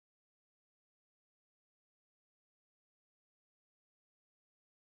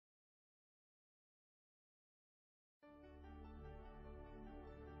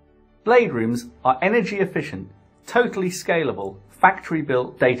BladeRooms are energy efficient, totally scalable,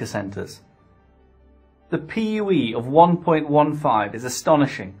 factory-built data centers. The PUE of 1.15 is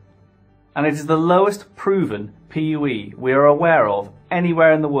astonishing, and it is the lowest proven PUE we are aware of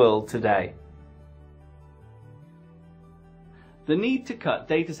anywhere in the world today. The need to cut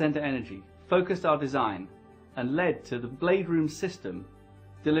data center energy focused our design and led to the BladeRoom system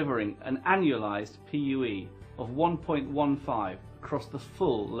delivering an annualized PUE of 1.15 across the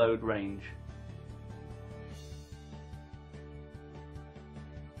full load range.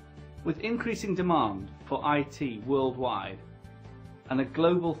 With increasing demand for IT worldwide and a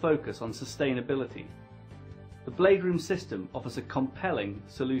global focus on sustainability, the BladeRoom system offers a compelling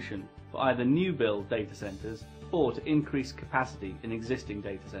solution for either new build data centers or to increase capacity in existing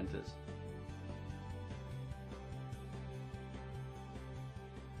data centers.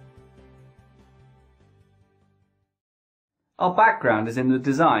 Our background is in the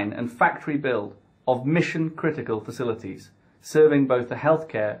design and factory build of mission-critical facilities, serving both the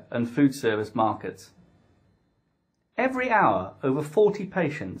healthcare and food service markets. Every hour, over 40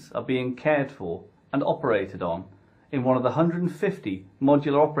 patients are being cared for and operated on in one of the 150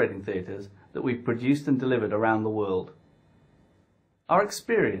 modular operating theatres that we've produced and delivered around the world. Our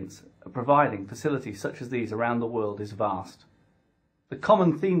experience of providing facilities such as these around the world is vast. The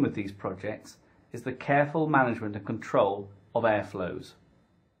common theme with these projects is the careful management and control of airflows.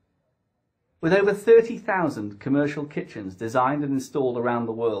 With over 30,000 commercial kitchens designed and installed around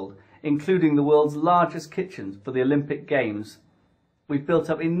the world, including the world's largest kitchens for the Olympic Games, we've built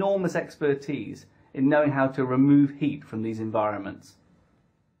up enormous expertise in knowing how to remove heat from these environments.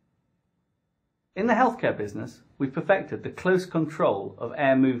 In the healthcare business, we've perfected the close control of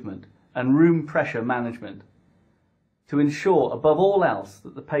air movement and room pressure management to ensure above all else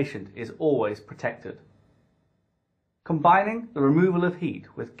that the patient is always protected. Combining the removal of heat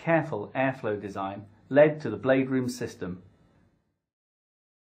with careful airflow design led to the BladeRoom system.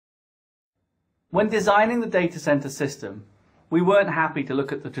 When designing the data center system, we weren't happy to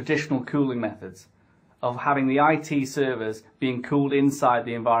look at the traditional cooling methods of having the IT servers being cooled inside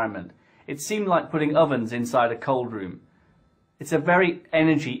the environment. It seemed like putting ovens inside a cold room. It's a very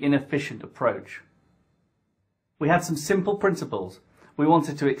energy inefficient approach. We had some simple principles. We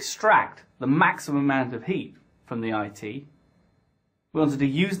wanted to extract the maximum amount of heat from the IT. We wanted to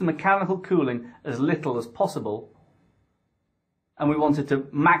use the mechanical cooling as little as possible, and we wanted to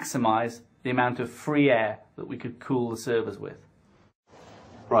maximize the amount of free air that we could cool the servers with.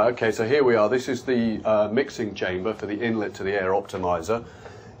 Right, okay, so here we are. This is the mixing chamber for the inlet to the air optimizer.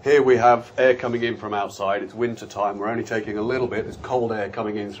 Here we have air coming in from outside. It's winter time. We're only taking a little bit. There's cold air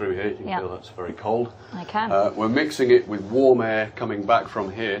coming in through here. You can feel that's very cold. I can. We're mixing it with warm air coming back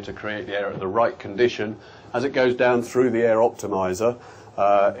from here to create the air at the right condition. As it goes down through the air optimizer,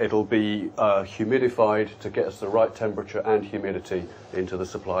 it'll be humidified to get us the right temperature and humidity into the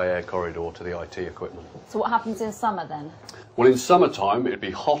supply air corridor to the IT equipment. So what happens in summer then? Well, in summertime, it'd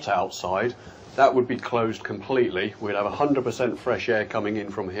be hot outside. That would be closed completely. We'd have 100% fresh air coming in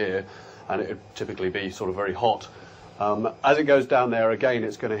from here, and it would typically be sort of very hot. As it goes down there, again,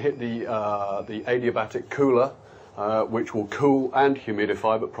 it's going to hit the adiabatic cooler, which will cool and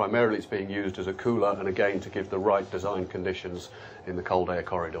humidify, but primarily it's being used as a cooler, and again, to give the right design conditions in the cold air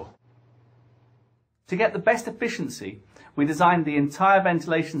corridor. To get the best efficiency, we designed the entire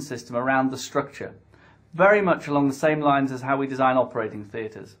ventilation system around the structure, very much along the same lines as how we design operating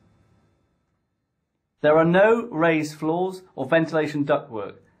theatres. There are no raised floors or ventilation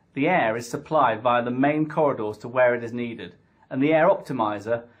ductwork. The air is supplied via the main corridors to where it is needed, and the air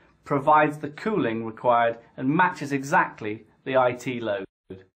optimizer provides the cooling required and matches exactly the IT load.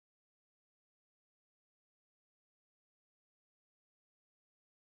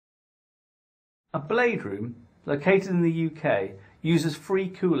 A BladeRoom located in the UK uses free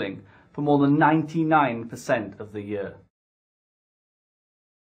cooling for more than 99% of the year.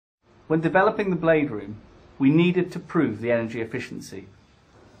 When developing the BladeRoom, we needed to prove the energy efficiency.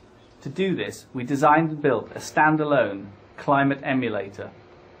 To do this, we designed and built a standalone climate emulator.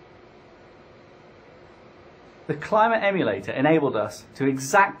 The climate emulator enabled us to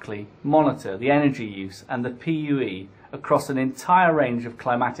exactly monitor the energy use and the PUE across an entire range of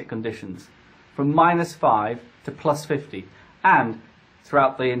climatic conditions, from -5 to +50, and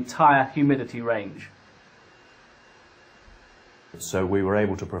throughout the entire humidity range. So we were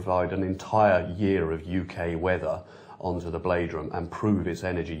able to provide an entire year of UK weather onto the BladeRoom and prove its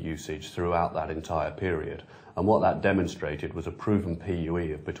energy usage throughout that entire period. And what that demonstrated was a proven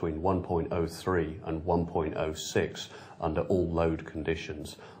PUE of between 1.03 and 1.06 under all load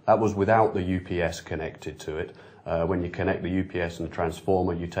conditions. That was without the UPS connected to it. When you connect the UPS and the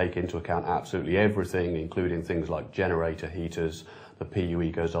transformer, you take into account absolutely everything, including things like generator heaters. The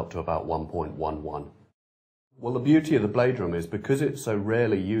PUE goes up to about 1.11. Well, the beauty of the BladeRoom is because it so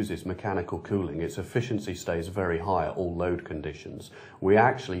rarely uses mechanical cooling, its efficiency stays very high at all load conditions. We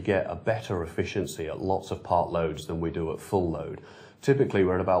actually get a better efficiency at lots of part loads than we do at full load. Typically,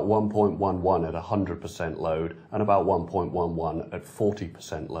 we're at about 1.11 at 100% load and about 1.11 at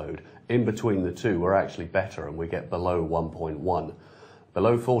 40% load. In between the two, we're actually better and we get below 1.1.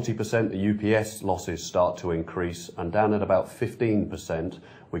 Below 40%, the UPS losses start to increase, and down at about 15%,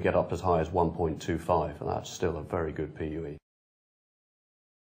 we get up as high as 1.25, and that's still a very good PUE.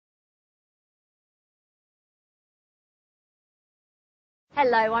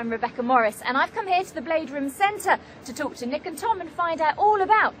 Hello, I'm Rebecca Morris, and I've come here to the BladeRoom Centre to talk to Nick and Tom and find out all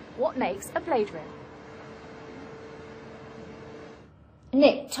about what makes a BladeRoom.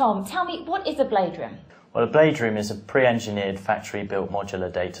 Nick, Tom, tell me, what is a BladeRoom? Well, a BladeRoom is a pre-engineered factory-built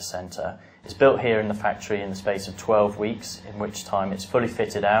modular data centre. It's built here in the factory in the space of 12 weeks, in which time it's fully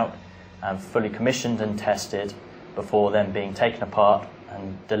fitted out and fully commissioned and tested before then being taken apart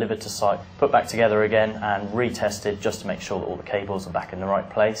and delivered to site, put back together again and retested just to make sure that all the cables are back in the right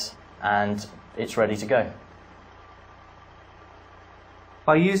place, and it's ready to go.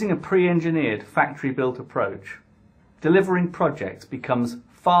 By using a pre-engineered factory-built approach, delivering projects becomes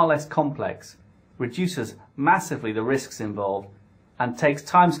far less complex, reduces massively the risks involved, and takes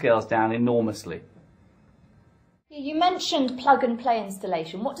timescales down enormously. You mentioned plug-and-play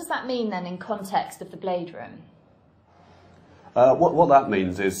installation. What does that mean then in context of the BladeRoom? What that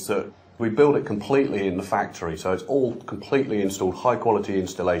means is that we build it completely in the factory, so it's all completely installed, high-quality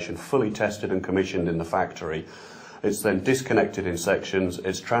installation, fully tested and commissioned in the factory. It's then disconnected in sections,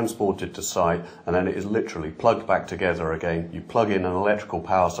 it's transported to site, and then it is literally plugged back together again. You plug in an electrical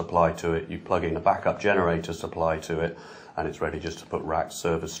power supply to it, you plug in a backup generator supply to it, and it's ready just to put racks,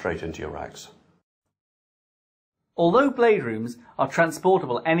 servers straight into your racks. Although BladeRooms are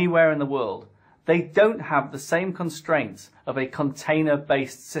transportable anywhere in the world, they don't have the same constraints of a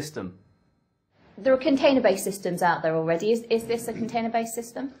container-based system. There are container-based systems out there already. Is this a container-based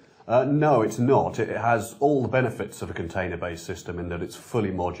system? No, it's not. It has all the benefits of a container-based system in that it's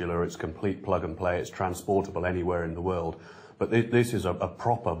fully modular, it's complete plug and play, it's transportable anywhere in the world. But this is a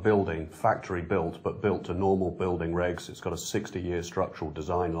proper building, factory built, but built to normal building regs. It's got a 60-year structural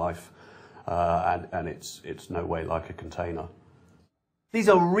design life, and it's no way like a container. These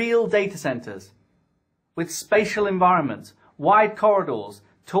are real data centers with spatial environments, wide corridors,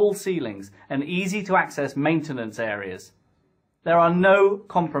 tall ceilings, and easy to access maintenance areas. There are no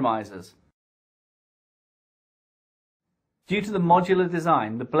compromises. Due to the modular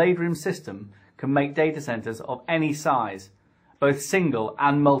design, the BladeRoom system can make data centers of any size, both single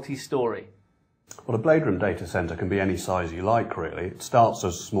and multi-story. Well, a BladeRoom data center can be any size you like, really. It starts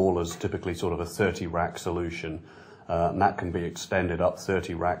as small as typically sort of a 30-rack solution, and that can be extended up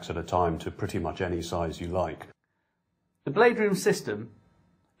 30 racks at a time to pretty much any size you like. The BladeRoom system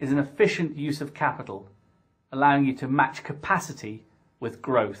is an efficient use of capital, allowing you to match capacity with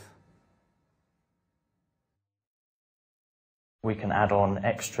growth. We can add on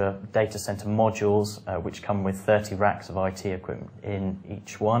extra data center modules which come with 30 racks of IT equipment in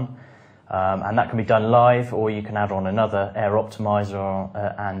each one. And that can be done live, or you can add on another air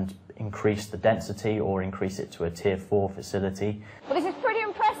optimizer and increase the density or increase it to a tier 4 facility. Well, this is pretty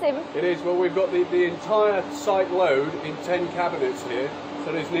impressive. It is. Well, we've got the entire site load in 10 cabinets here.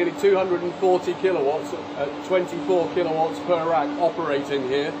 So there's nearly 240 kilowatts at 24 kilowatts per rack operating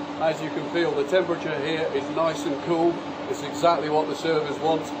here. As you can feel, the temperature here is nice and cool. It's exactly what the servers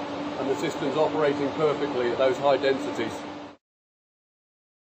want, and the system's operating perfectly at those high densities.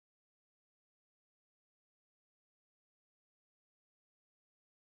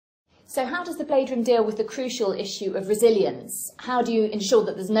 So how does the BladeRoom deal with the crucial issue of resilience? How do you ensure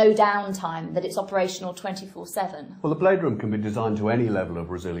that there's no downtime, that it's operational 24/7? Well, the BladeRoom can be designed to any level of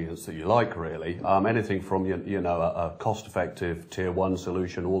resilience that you like, really. Anything from a cost-effective tier 1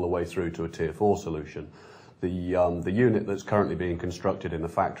 solution all the way through to a tier 4 solution. The unit that's currently being constructed in the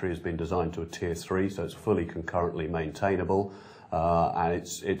factory has been designed to a tier 3, so it's fully concurrently maintainable, and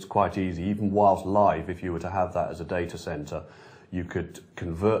it's quite easy. Even whilst live, if you were to have that as a data center, you could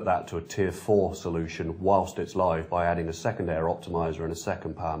convert that to a tier 4 solution whilst it's live by adding a second air optimizer and a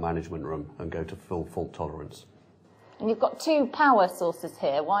second power management room and go to full fault tolerance. And you've got two power sources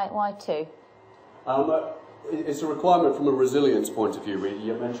here. Why two? It's a requirement from a resilience point of view.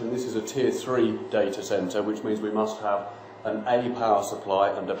 You mentioned this is a tier 3 data centre, which means we must have an A power supply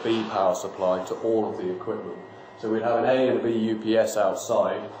and a B power supply to all of the equipment. So we'd have an A and a B UPS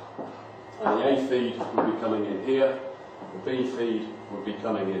outside, and the A feed would be coming in here, the B feed would be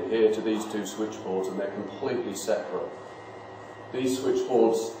coming in here to these two switchboards, and they're completely separate. These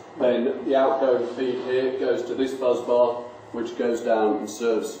switchboards, then the outgoing feed here goes to this bus bar, which goes down and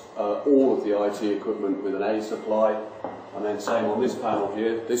serves all of the IT equipment with an A supply, and then same on this panel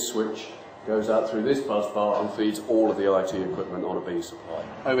here, this switch goes out through this bus bar and feeds all of the IT equipment on a B supply.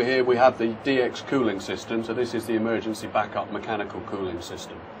 Over here we have the DX cooling system, so this is the emergency backup mechanical cooling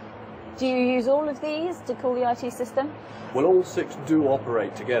system. Do you use all of these to cool the IT system? Well, all 6 do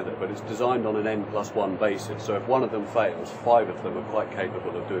operate together, but it's designed on an N+1 basis, so if one of them fails, 5 of them are quite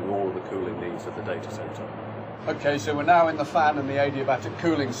capable of doing all of the cooling needs of the data centre. Okay, so we're now in the fan and the adiabatic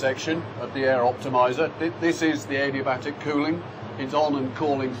cooling section of the air optimizer. This is the adiabatic cooling. It's on and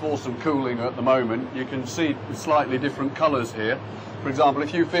calling for some cooling at the moment. You can see slightly different colours here. For example,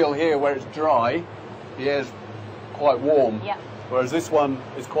 if you feel here where it's dry, the air's quite warm. Yeah. Whereas this one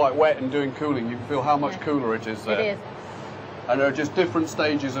is quite wet and doing cooling. You can feel how much cooler it is there. It is. And there are just different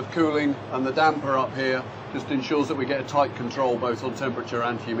stages of cooling, and the damper up here just ensures that we get a tight control both on temperature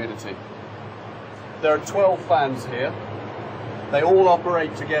and humidity. There are 12 fans here. They all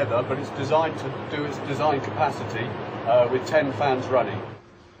operate together, but it's designed to do its design capacity with 10 fans running.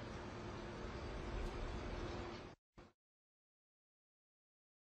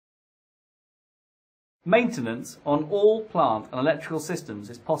 Maintenance on all plant and electrical systems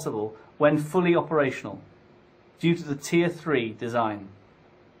is possible when fully operational, due to the Tier 3 design.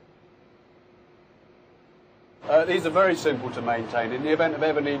 These are very simple to maintain. In the event of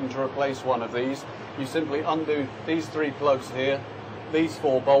ever needing to replace one of these, you simply undo these 3 plugs here, these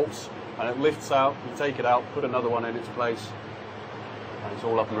 4 bolts, and it lifts out, you take it out, put another one in its place, and it's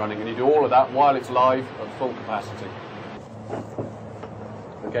all up and running. And you do all of that while it's live at full capacity.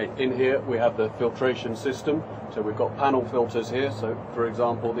 Okay, in here we have the filtration system. So we've got panel filters here. So for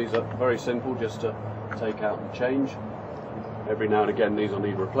example, these are very simple just to take out and change. Every now and again these will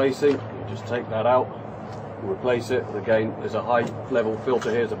need replacing. You just take that out, replace it. And again, there's a high level filter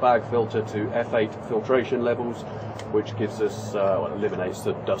here. It's a bag filter to F8 filtration levels, which gives us, eliminates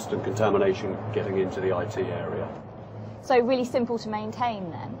the dust and contamination getting into the IT area. So really simple to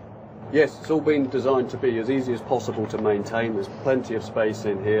maintain then? Yes, it's all been designed to be as easy as possible to maintain. There's plenty of space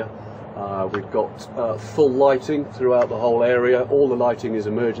in here. We've got full lighting throughout the whole area. All the lighting is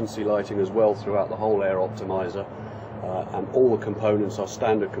emergency lighting as well throughout the whole air optimizer. And all the components are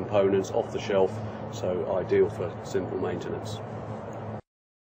standard components off the shelf, so ideal for simple maintenance.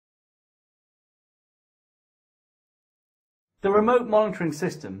 The remote monitoring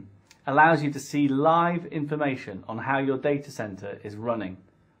system allows you to see live information on how your data center is running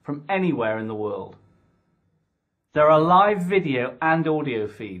from anywhere in the world. There are live video and audio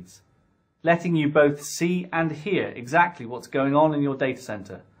feeds, letting you both see and hear exactly what's going on in your data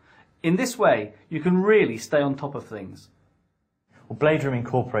center. In this way, you can really stay on top of things. Well, BladeRoom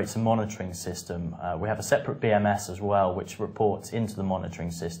incorporates a monitoring system. We have a separate BMS as well, which reports into the monitoring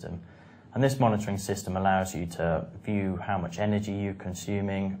system. And this monitoring system allows you to view how much energy you're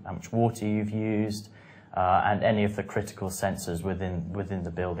consuming, how much water you've used, and any of the critical sensors within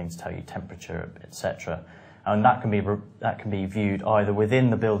the building to tell you temperature, etc. And that can be viewed either within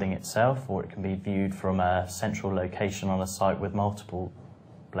the building itself, or it can be viewed from a central location on a site with multiple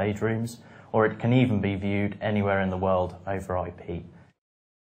BladeRooms, or it can even be viewed anywhere in the world over IP.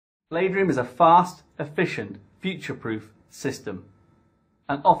 BladeRoom is a fast, efficient, future-proof system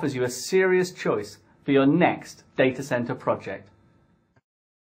and offers you a serious choice for your next data center project.